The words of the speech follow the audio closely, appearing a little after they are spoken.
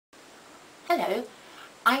Hello,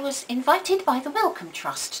 I was invited by the Wellcome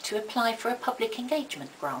Trust to apply for a public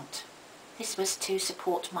engagement grant. This was to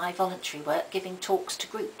support my voluntary work giving talks to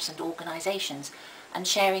groups and organisations and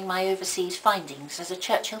sharing my overseas findings as a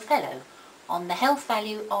Churchill Fellow on the health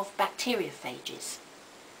value of bacteriophages.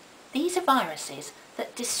 These are viruses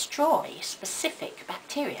that destroy specific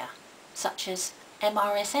bacteria, such as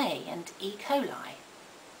MRSA and E.coli.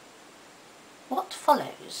 What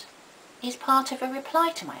follows is part of a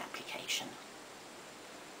reply to my application,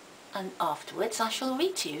 and afterwards I shall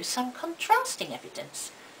read to you some contrasting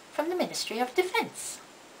evidence from the Ministry of Defence.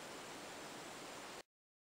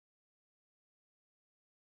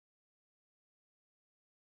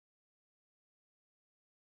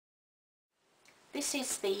 This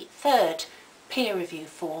is the third peer review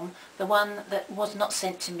form, the one that was not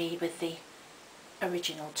sent to me with the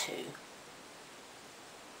original two.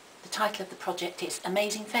 The title of the project is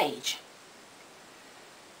Amazing Phage.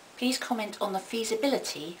 Please comment on the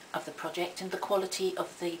feasibility of the project and the quality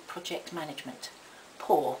of the project management.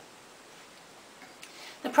 Poor.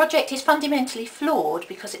 The project is fundamentally flawed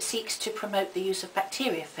because it seeks to promote the use of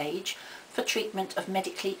bacteriophage for treatment of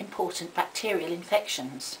medically important bacterial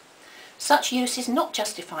infections. Such use is not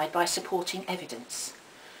justified by supporting evidence.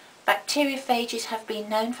 Bacteriophages have been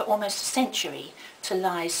known for almost a century to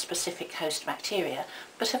lyse specific host bacteria,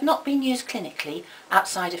 but have not been used clinically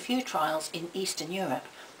outside a few trials in Eastern Europe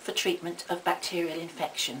for treatment of bacterial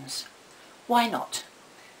infections. Why not?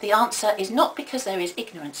 The answer is not because there is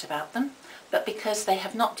ignorance about them, but because they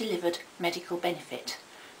have not delivered medical benefit.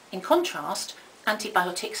 In contrast,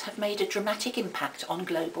 antibiotics have made a dramatic impact on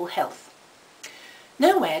global health.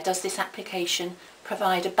 Nowhere does this application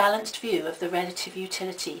provide a balanced view of the relative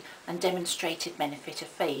utility and demonstrated benefit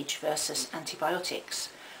of phage versus antibiotics,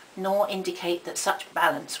 nor indicate that such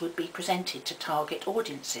balance would be presented to target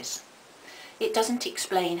audiences. It doesn't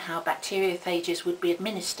explain how bacteriophages would be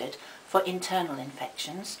administered for internal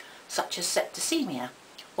infections, such as septicemia,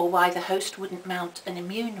 or why the host wouldn't mount an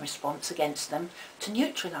immune response against them to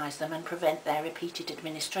neutralise them and prevent their repeated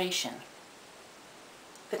administration.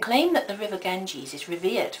 The claim that the River Ganges is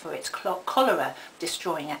revered for its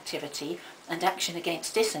cholera-destroying activity and action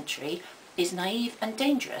against dysentery is naive and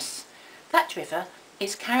dangerous. That river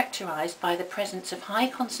is characterised by the presence of high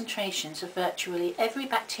concentrations of virtually every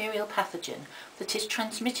bacterial pathogen that is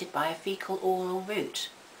transmitted by a fecal-oral route.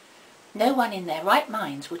 No one in their right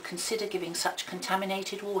minds would consider giving such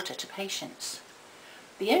contaminated water to patients.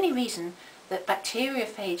 The only reason that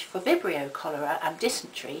bacteriophage for Vibrio cholera and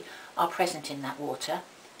dysentery are present in that water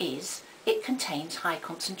is it contains high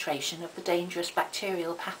concentration of the dangerous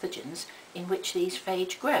bacterial pathogens in which these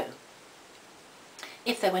phage grow.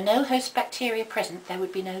 If there were no host bacteria present, there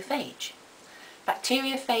would be no phage.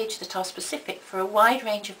 Bacteriophage that are specific for a wide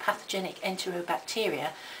range of pathogenic enterobacteria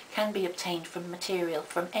can be obtained from material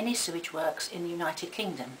from any sewage works in the United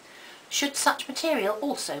Kingdom. Should such material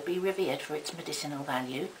also be revered for its medicinal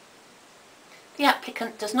value? The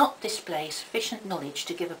applicant does not display sufficient knowledge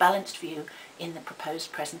to give a balanced view in the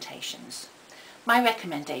proposed presentations. My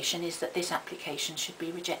recommendation is that this application should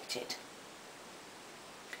be rejected.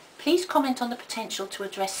 Please comment on the potential to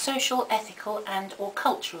address social, ethical and/or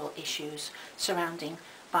cultural issues surrounding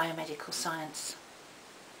biomedical science.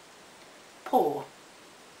 Poor.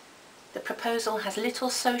 The proposal has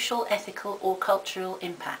little social, ethical or cultural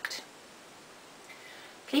impact.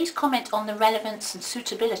 Please comment on the relevance and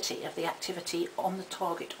suitability of the activity on the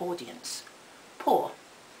target audience. Poor.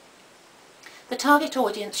 The target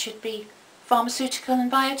audience should be pharmaceutical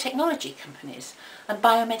and biotechnology companies and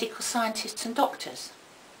biomedical scientists and doctors.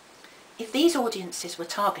 If these audiences were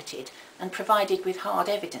targeted and provided with hard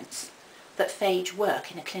evidence that phage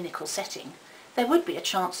work in a clinical setting, there would be a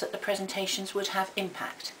chance that the presentations would have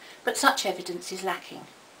impact, but such evidence is lacking.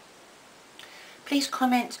 Please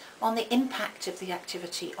comment on the impact of the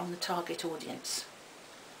activity on the target audience.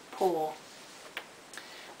 Poor.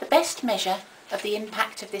 The best measure of the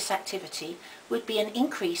impact of this activity would be an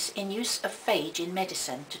increase in use of phage in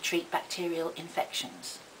medicine to treat bacterial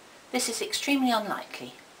infections. This is extremely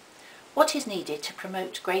unlikely. What is needed to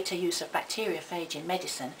promote greater use of bacteriophage in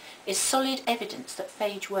medicine is solid evidence that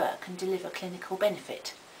phage work and deliver clinical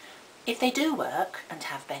benefit. If they do work and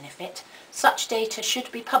have benefit, such data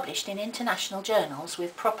should be published in international journals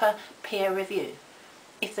with proper peer review.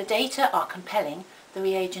 If the data are compelling, the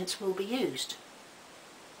reagents will be used.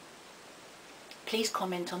 Please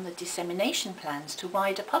comment on the dissemination plans to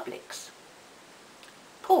wider publics.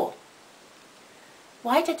 Poor.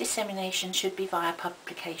 Wider dissemination should be via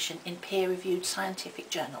publication in peer-reviewed scientific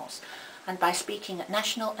journals and by speaking at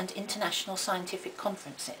national and international scientific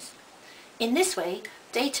conferences. In this way,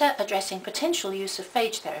 data addressing potential use of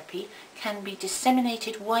phage therapy can be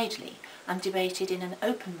disseminated widely and debated in an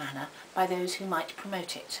open manner by those who might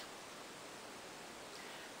promote it.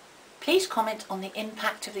 Please comment on the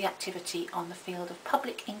impact of the activity on the field of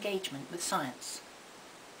public engagement with science.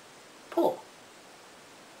 Poor.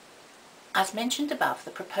 As mentioned above, the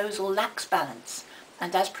proposal lacks balance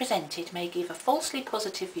and as presented may give a falsely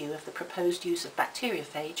positive view of the proposed use of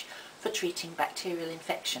bacteriophage for treating bacterial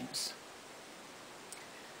infections.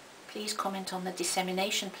 Please comment on the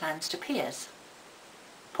dissemination plans to peers.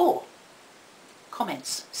 Poor.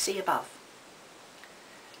 Comments see above.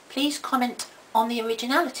 Please comment on the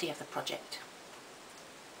originality of the project.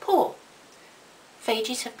 Poor.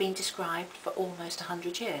 Phages have been described for almost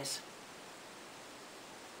 100 years.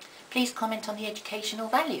 Please comment on the educational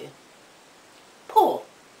value. Poor.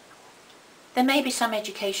 There may be some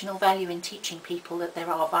educational value in teaching people that there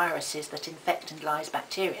are viruses that infect and lyse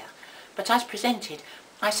bacteria, but as presented,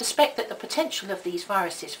 I suspect that the potential of these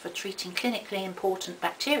viruses for treating clinically important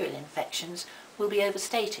bacterial infections will be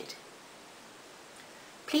overstated.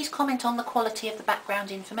 Please comment on the quality of the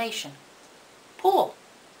background information. Poor.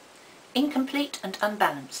 Incomplete and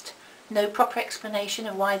unbalanced. No proper explanation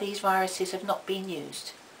of why these viruses have not been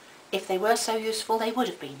used. If they were so useful, they would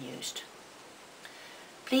have been used.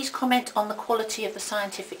 Please comment on the quality of the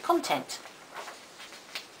scientific content.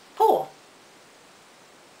 Poor.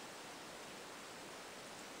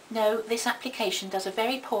 No, this application does a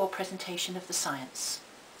very poor presentation of the science.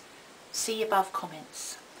 See above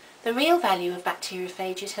comments. The real value of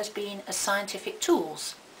bacteriophages has been as scientific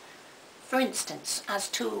tools. For instance, as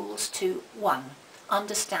tools to 1.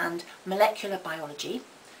 Understand molecular biology.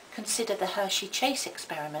 Consider the Hershey-Chase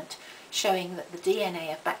experiment showing that the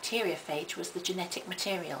DNA of bacteriophage was the genetic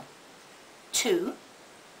material. 2.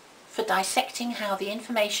 For dissecting how the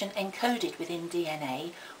information encoded within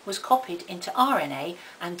DNA was copied into RNA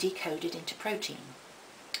and decoded into protein.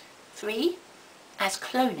 3. As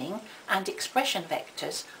cloning and expression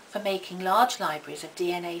vectors for making large libraries of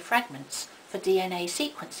DNA fragments for DNA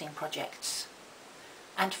sequencing projects.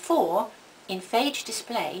 And 4. In phage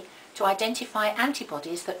display to identify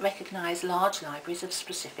antibodies that recognise large libraries of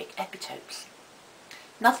specific epitopes.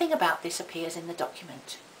 Nothing about this appears in the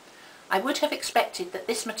document. I would have expected that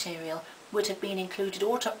this material would have been included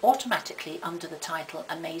automatically under the title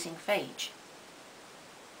Amazing Phage.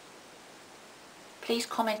 Please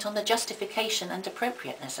comment on the justification and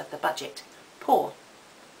appropriateness of the budget. Poor.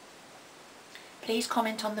 Please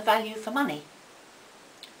comment on the value for money.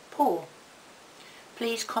 Poor.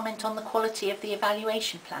 Please comment on the quality of the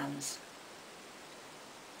evaluation plans.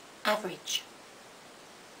 Average.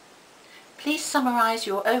 Please summarise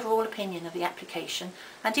your overall opinion of the application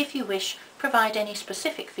and, if you wish, provide any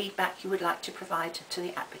specific feedback you would like to provide to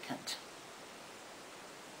the applicant.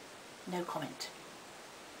 No comment.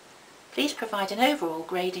 Please provide an overall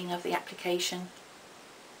grading of the application.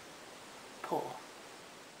 Poor.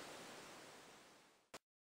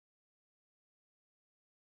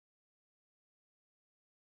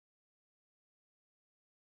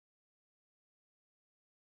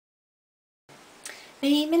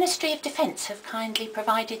 The Ministry of Defence have kindly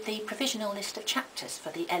provided the provisional list of chapters for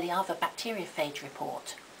the Eliava Bacteriophage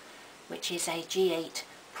Report, which is a G8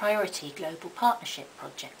 Priority Global Partnership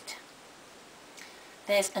project.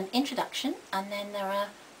 There's an introduction and then there are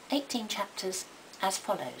 18 chapters as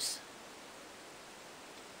follows.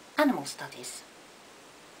 Animal Studies.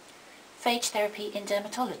 Phage Therapy in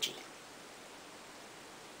Dermatology.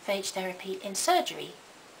 Phage Therapy in Surgery.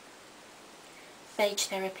 Phage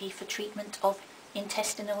Therapy for treatment of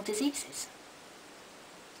intestinal diseases.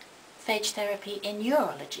 Phage therapy in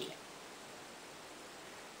urology.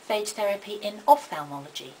 Phage therapy in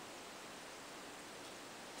ophthalmology.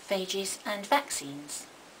 Phages and vaccines.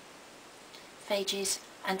 Phages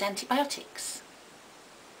and antibiotics.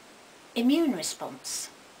 Immune response.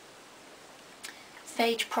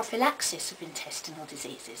 Phage prophylaxis of intestinal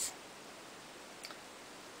diseases.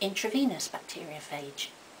 Intravenous bacteriophage.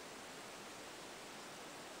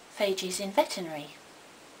 Phages in veterinary.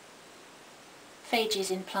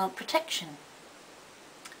 Phages in plant protection.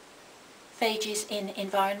 Phages in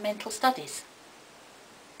environmental studies.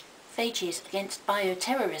 Phages against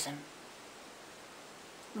bioterrorism.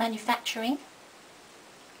 Manufacturing,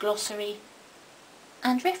 glossary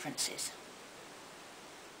and references.